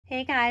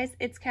Hey guys,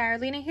 it's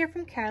Carolina here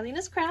from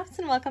KarolinasKrafts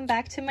and welcome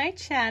back to my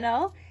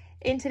channel.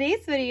 In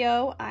today's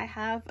video, I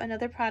have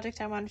another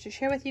project I wanted to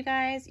share with you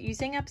guys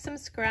using up some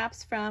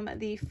scraps from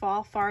the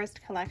Fall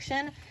Forest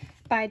collection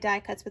by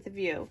Die Cuts with a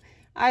View.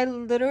 I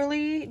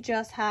literally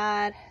just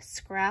had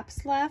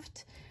scraps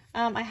left.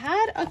 I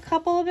had a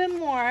couple of them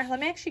more. Let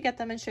me actually get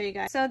them and show you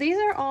guys. So these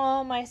are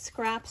all my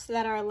scraps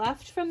that are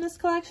left from this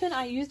collection.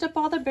 I used up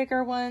all the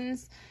bigger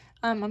ones.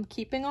 I'm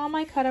keeping all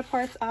my cut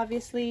parts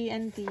obviously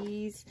and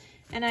these,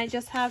 and I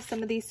just have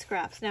some of these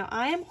scraps. Now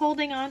I am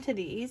holding on to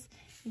these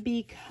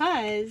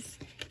because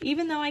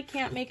even though I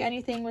can't make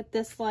anything with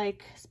this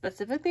like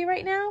specifically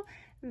right now,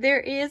 there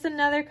is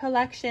another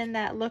collection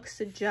that looks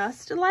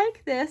just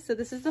like this. So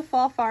this is the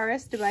Fall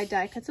Forest by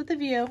Die Cuts with a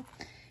View,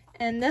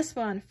 and this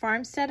one,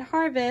 Farmstead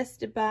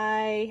Harvest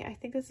by, I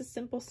think this is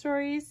Simple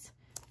Stories,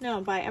 no,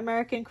 by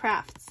American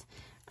Crafts,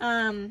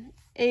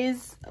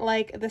 is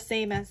like the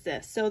same as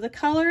this. So the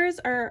colors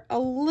are a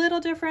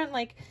little different.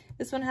 Like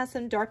this one has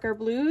some darker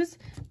blues,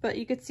 but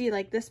you could see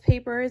like this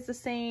paper is the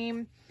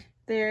same.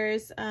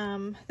 There's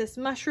this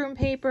mushroom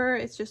paper,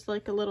 it's just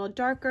like a little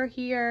darker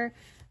here.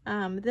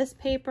 This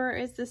paper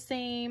is the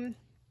same.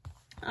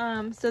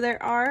 So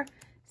there are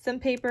some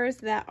papers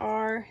that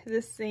are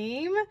the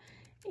same,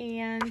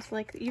 and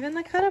like even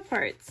the cut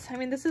parts. I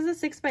mean, this is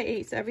a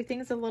 6x8, so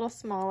everything's a little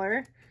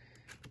smaller.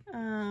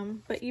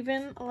 But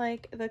even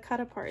like the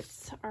cut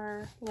parts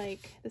are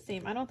like the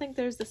same. I don't think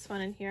there's this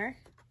one in here.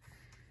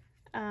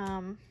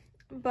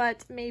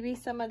 But maybe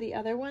some of the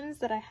other ones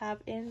that I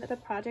have in the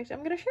project I'm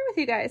going to share with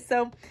you guys.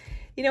 So,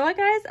 you know what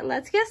guys,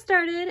 let's get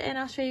started and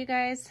I'll show you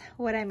guys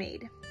what I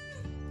made.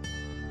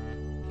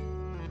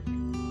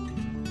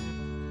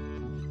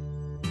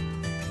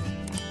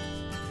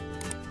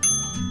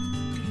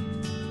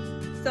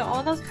 So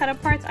all those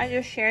cut parts I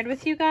just shared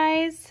with you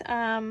guys,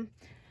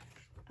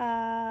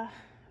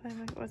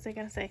 what was I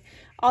gonna say?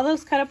 All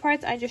those cut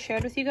parts I just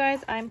shared with you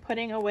guys, I'm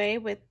putting away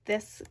with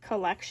this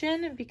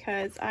collection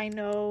because I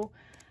know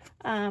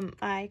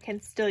I can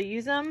still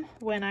use them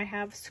when I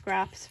have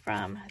scraps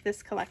from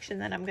this collection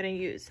that I'm gonna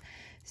use.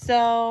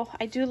 So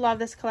I do love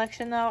this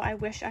collection though. I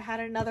wish I had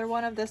another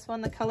one of this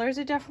one. The colors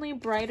are definitely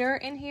brighter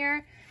in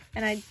here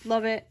and I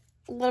love it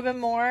a little bit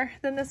more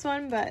than this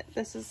one, but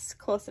this is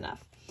close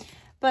enough.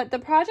 But the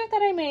project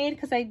that I made,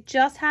 because I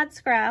just had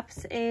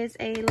scraps, is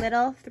a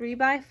little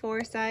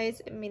 3x4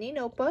 size mini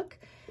notebook.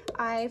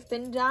 I've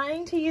been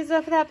dying to use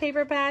up that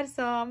paper pad,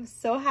 so I'm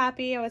so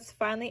happy I was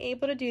finally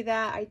able to do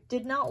that. I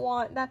did not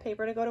want that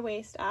paper to go to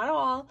waste at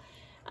all.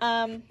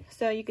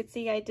 So you could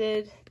see I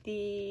did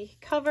the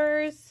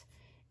covers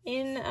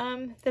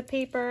in the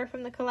paper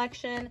from the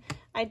collection.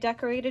 I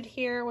decorated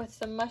here with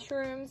some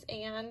mushrooms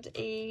and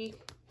a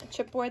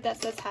chipboard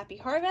that says Happy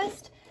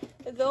Harvest.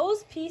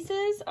 Those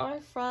pieces are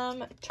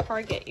from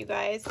Target, you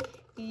guys.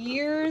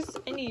 Years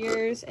and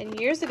years and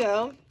years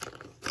ago,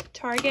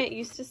 Target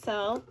used to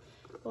sell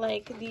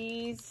like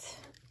these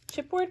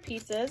chipboard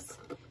pieces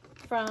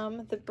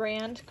from the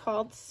brand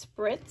called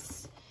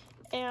Spritz,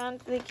 and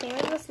they came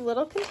in this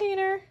little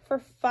container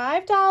for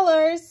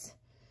 $5.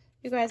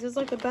 You guys, it was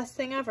like the best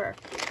thing ever.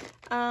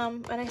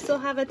 And I still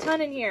have a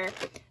ton in here.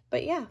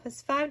 But yeah,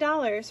 it's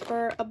 $5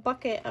 for a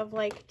bucket of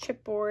like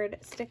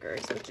chipboard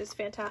stickers, which is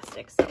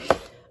fantastic. So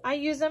I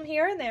use them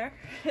here and there,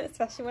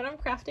 especially when I'm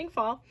crafting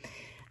fall.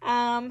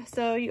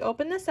 So you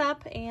open this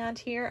up, and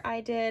here I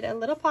did a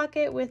little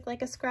pocket with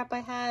like a scrap I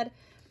had,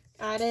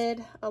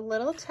 added a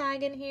little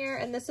tag in here,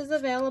 and this is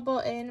available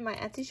in my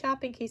Etsy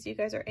shop in case you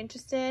guys are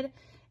interested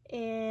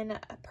in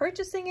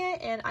purchasing it.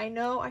 And I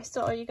know I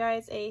still owe you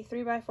guys a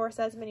 3x4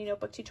 size mini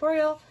notebook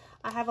tutorial.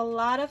 I have a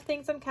lot of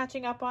things I'm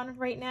catching up on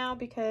right now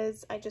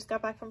because I just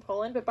got back from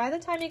Poland, but by the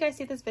time you guys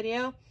see this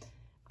video,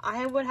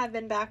 I would have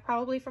been back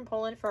probably from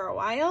Poland for a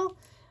while.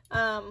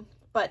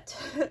 But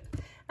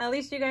at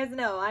least you guys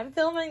know I'm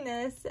filming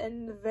this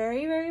in the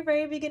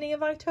very beginning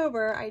of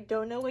October. I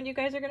don't know when you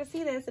guys are going to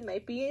see this. It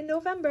might be in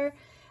November.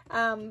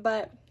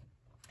 But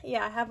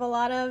yeah, I have a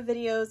lot of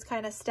videos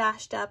kind of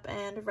stashed up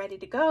and ready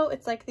to go.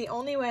 It's like the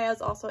only way I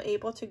was also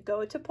able to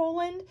go to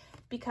Poland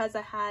because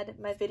I had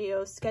my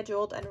videos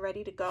scheduled and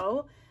ready to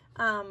go.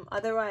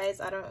 Otherwise,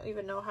 I don't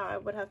even know how I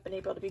would have been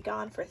able to be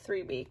gone for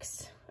 3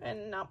 weeks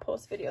and not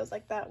post videos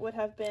like that. Would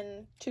have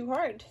been too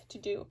hard to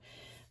do.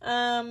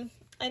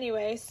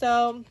 Anyway,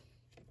 so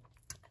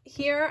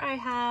here I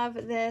have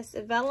this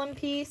vellum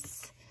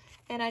piece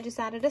and I just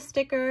added a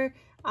sticker.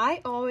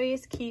 I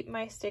always keep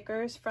my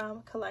stickers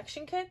from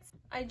collection kits.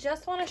 I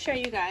just want to show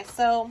you guys.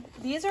 So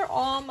these are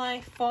all my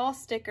fall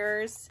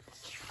stickers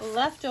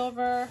left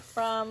over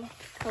from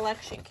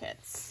collection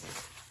kits.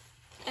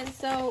 And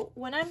so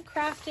when I'm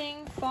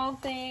crafting fall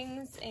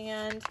things,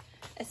 and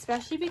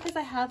especially because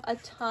I have a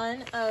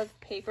ton of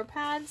paper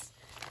pads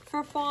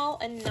for fall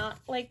and not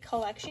like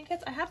collection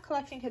kits. I have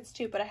collection kits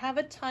too, but I have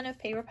a ton of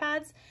paper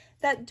pads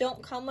that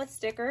don't come with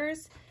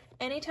stickers.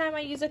 Anytime I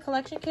use a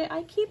collection kit,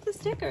 I keep the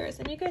stickers,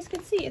 and you guys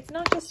can see it's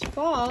not just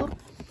fall.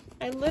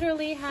 I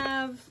literally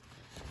have,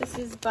 this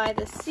is by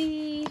the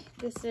sea,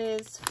 this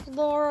is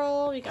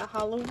floral, we got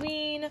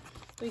Halloween,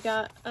 We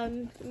got a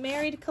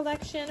married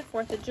collection,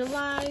 4th of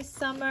July,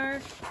 summer,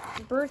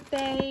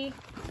 birthday,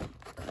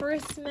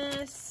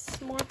 Christmas,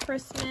 more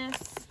Christmas,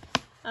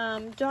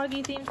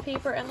 doggy themed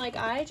paper, and like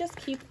I just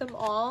keep them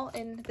all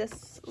in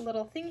this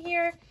little thing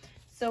here.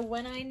 So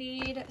when I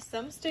need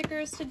some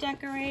stickers to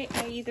decorate,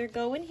 I either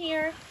go in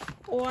here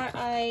or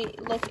I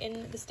look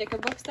in the sticker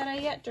books that I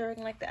get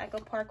during like the Echo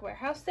Park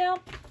warehouse sale.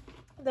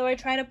 Though I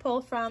try to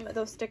pull from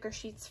those sticker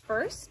sheets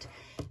first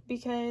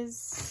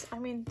because I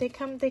mean they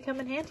come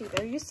in handy.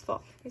 They're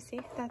useful. You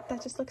see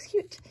that just looks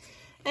cute.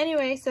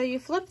 Anyway, so you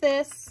flip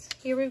this.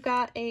 Here we've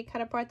got a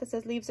cut apart that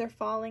says leaves are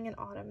falling and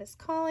autumn is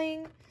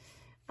calling.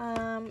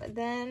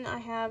 Then I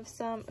have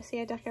some,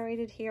 see I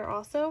decorated here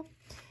also.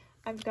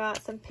 I've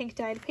got some pink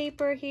dyed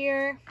paper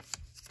here.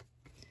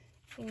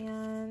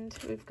 And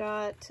we've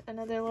got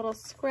another little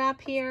scrap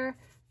here.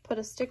 Put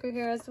a sticker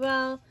here as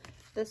well.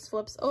 This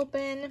flips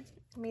open.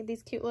 I made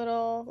these cute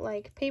little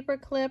like paper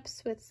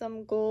clips with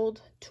some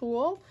gold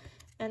tulle.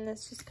 And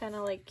this just kind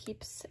of like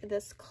keeps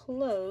this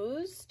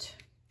closed.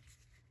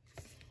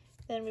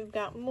 Then we've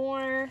got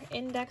more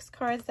index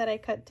cards that I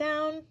cut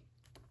down.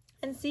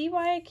 And see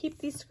why I keep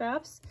these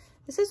scraps?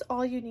 This is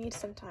all you need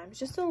sometimes,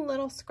 just a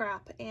little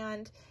scrap.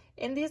 And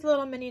in these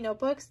little mini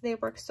notebooks, they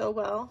work so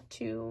well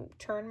to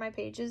turn my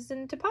pages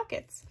into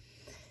pockets.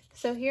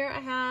 So here I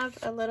have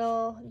a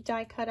little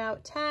die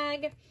cutout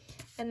tag.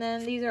 And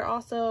then these are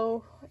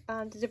also,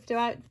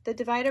 the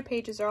divider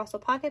pages are also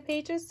pocket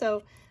pages.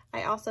 So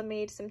I also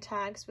made some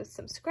tags with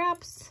some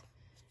scraps.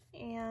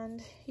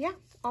 And yeah,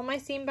 all my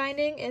seam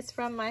binding is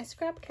from my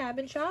scrap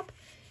cabin shop.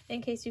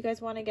 In case you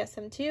guys want to get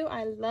some too.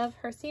 I love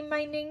her seam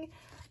binding.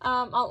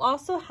 I'll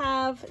also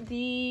have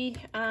the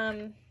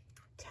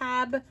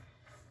tab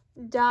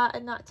die,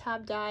 not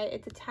tab die,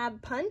 it's a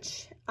tab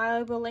punch.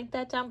 I will link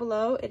that down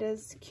below. It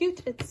is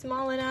cute. It's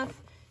small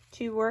enough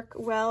to work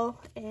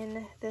well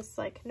in this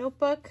like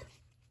notebook.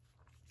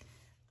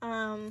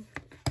 And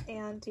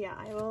yeah,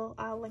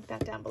 I'll link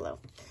that down below.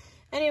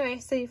 Anyway,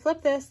 so you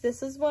flip this.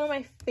 This is one of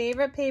my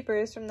favorite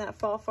papers from that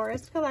Fall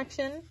Forest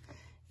collection.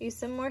 Use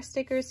some more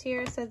stickers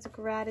here. It says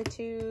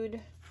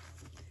gratitude.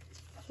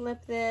 Flip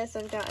this.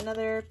 I've got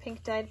another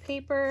pink dyed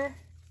paper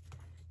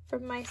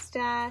from my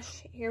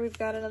stash. Here we've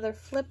got another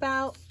flip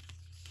out.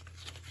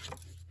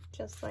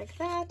 Just like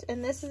that.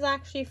 And this is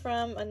actually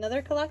from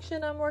another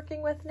collection I'm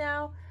working with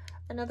now.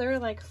 Another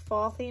like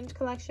fall themed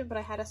collection, but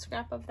I had a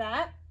scrap of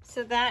that.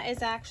 So that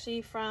is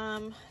actually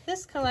from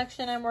this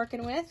collection I'm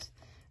working with,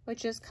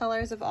 which is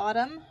Colors of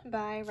Autumn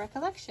by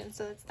Recollection.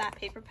 So it's that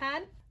paper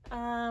pad.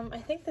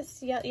 I think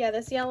this, yeah,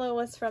 this yellow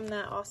was from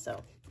that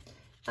also.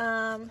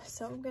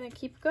 So I'm gonna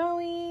keep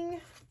going.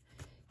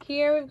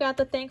 Here we've got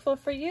the Thankful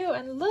for You,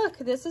 and look,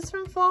 this is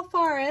from Fall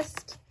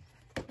Forest.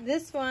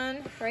 This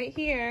one right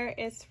here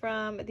is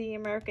from the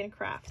American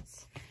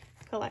Crafts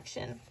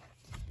collection.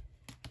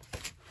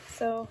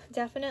 So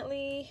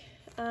definitely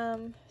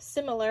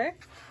similar.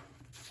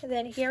 And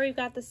then here we've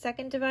got the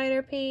second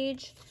divider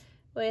page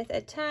with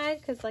a tag,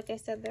 because like I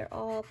said, they're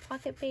all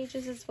pocket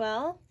pages as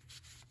well.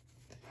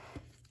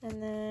 And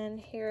then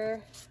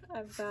here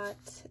I've got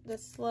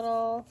this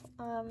little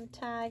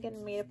tag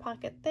and made a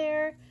pocket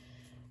there.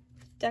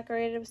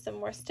 Decorated with some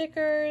more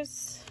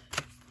stickers.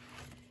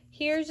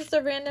 Here's just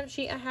a random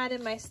sheet I had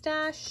in my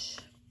stash.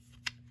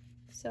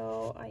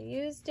 So I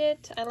used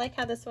it. I like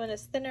how this one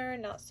is thinner,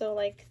 not so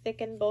like thick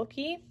and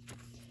bulky.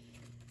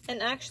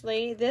 And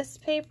actually this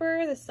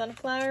paper, the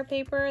sunflower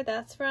paper,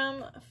 that's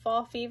from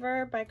Fall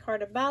Fever by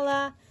Carta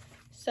Bella.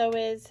 So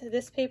is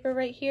this paper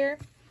right here.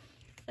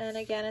 And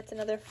again, it's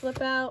another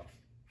flip out.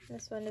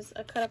 This one is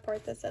a cut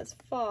apart that says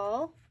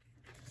fall.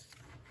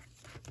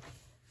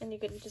 And you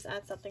can just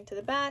add something to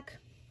the back.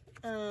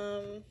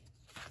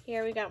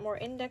 Here we got more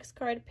index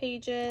card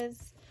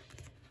pages.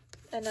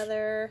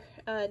 Another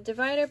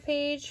divider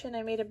page. And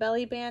I made a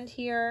belly band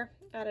here.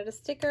 Added a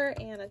sticker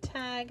and a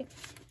tag.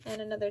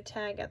 And another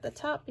tag at the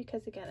top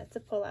because again, it's a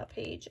pull out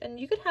page. And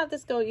you could have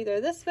this go either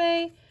this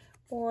way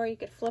or you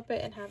could flip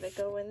it and have it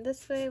go in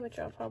this way, which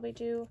I'll probably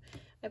do.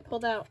 I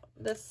pulled out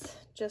this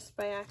just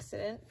by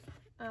accident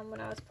when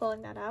I was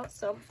pulling that out,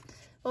 so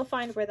we'll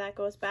find where that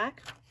goes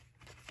back.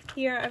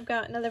 Here I've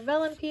got another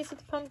vellum piece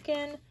with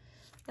pumpkin,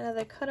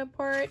 another cut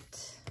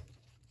apart,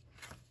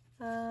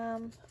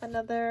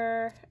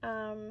 another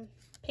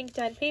pink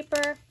dyed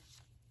paper.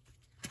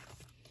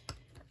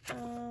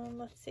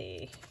 Let's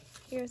see,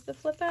 here's the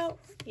flip out.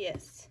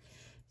 Yes.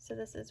 So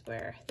this is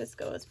where this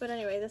goes. But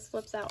anyway, this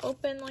flips out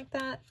open like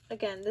that.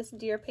 Again, this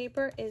deer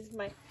paper is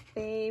my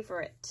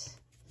favorite.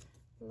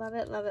 Love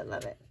it, love it,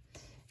 love it.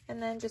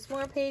 And then just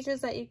more pages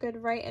that you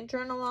could write and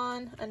journal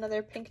on.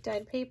 Another pink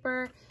dyed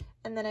paper.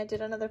 And then I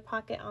did another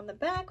pocket on the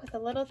back with a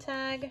little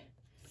tag.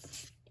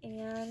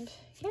 And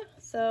yeah,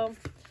 so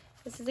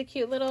this is a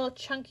cute little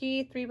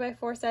chunky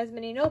 3x4 size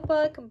mini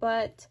notebook,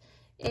 but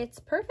it's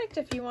perfect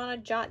if you want to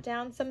jot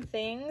down some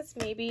things,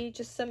 maybe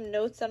just some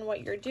notes on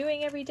what you're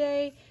doing every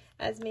day.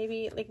 As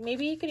maybe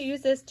you could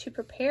use this to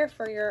prepare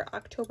for your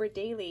October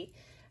daily.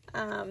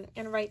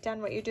 and write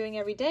down what you're doing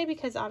every day,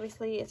 because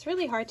obviously it's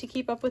really hard to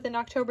keep up with an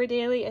October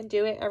daily and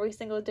do it every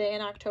single day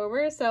in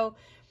October. So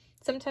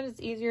sometimes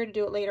it's easier to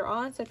do it later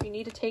on. So if you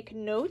need to take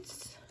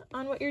notes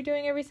on what you're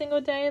doing every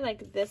single day,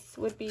 like this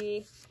would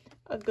be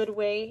a good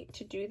way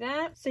to do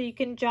that. So you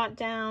can jot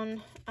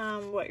down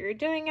what you're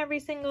doing every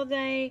single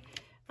day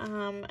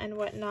and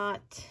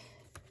whatnot.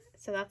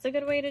 So that's a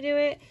good way to do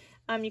it.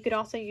 You could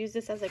also use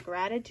this as a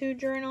gratitude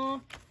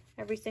journal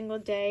every single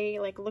day.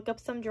 Like look up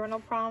some journal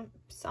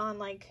prompts on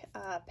like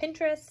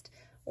Pinterest,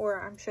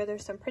 or I'm sure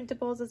there's some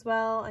printables as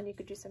well, and you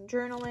could do some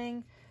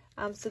journaling.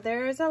 So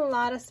there's a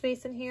lot of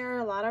space in here,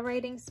 a lot of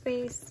writing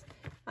space.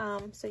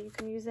 So you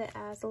can use it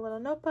as a little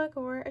notebook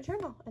or a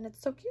journal, and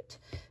it's so cute.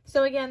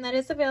 So again, that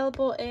is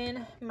available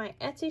in my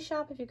Etsy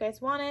shop if you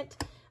guys want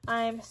it.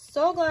 I'm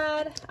so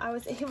glad I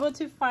was able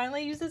to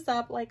finally use this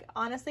up. Like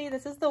honestly,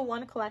 this is the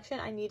one collection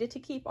I needed to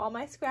keep all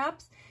my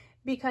scraps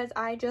because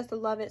I just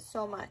love it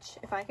so much.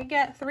 If I could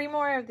get 3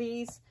 more of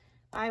these,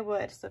 I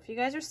would. So if you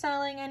guys are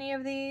selling any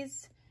of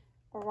these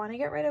or want to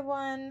get rid of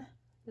one,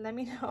 let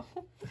me know.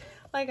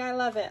 Like I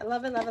love it. I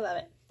love it, love it, love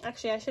it.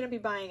 Actually, I shouldn't be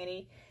buying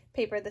any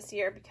paper this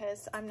year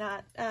because I'm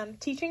not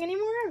teaching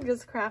anymore. I'm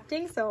just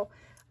crafting, so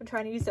I'm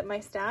trying to use up my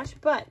stash.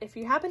 But if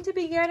you happen to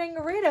be getting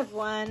rid of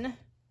one,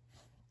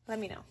 let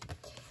me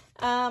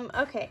know.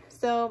 Okay,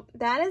 so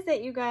that is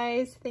it, you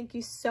guys. Thank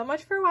you so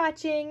much for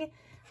watching.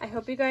 I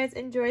hope you guys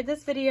enjoyed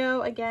this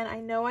video. Again, I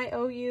know I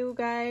owe you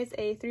guys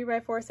a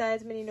 3x4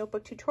 size mini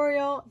notebook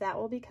tutorial. That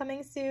will be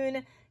coming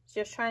soon.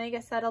 Just trying to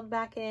get settled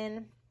back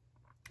in.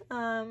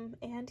 And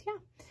yeah.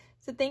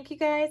 So thank you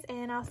guys,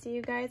 and I'll see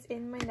you guys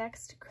in my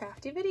next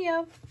crafty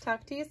video.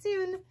 Talk to you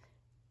soon.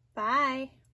 Bye.